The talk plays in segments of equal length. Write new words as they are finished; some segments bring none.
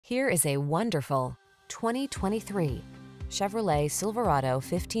Here is a wonderful 2023 Chevrolet Silverado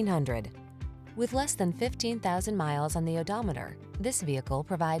 1500. With less than 15,000 miles on the odometer, this vehicle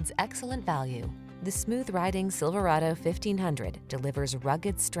provides excellent value. The smooth-riding Silverado 1500 delivers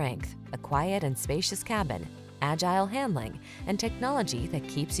rugged strength, a quiet and spacious cabin, agile handling, and technology that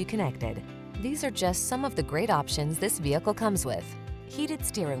keeps you connected. These are just some of the great options this vehicle comes with: heated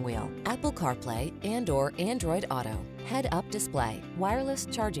steering wheel, Apple CarPlay and/or Android Auto, head-up display, wireless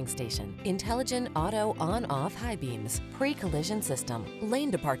charging station, intelligent auto on-off high beams, pre-collision system,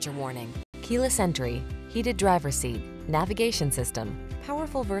 lane departure warning, keyless entry, heated driver's seat, navigation system.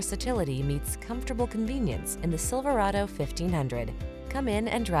 Powerful versatility meets comfortable convenience in the Silverado 1500. Come in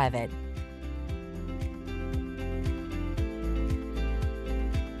and drive it.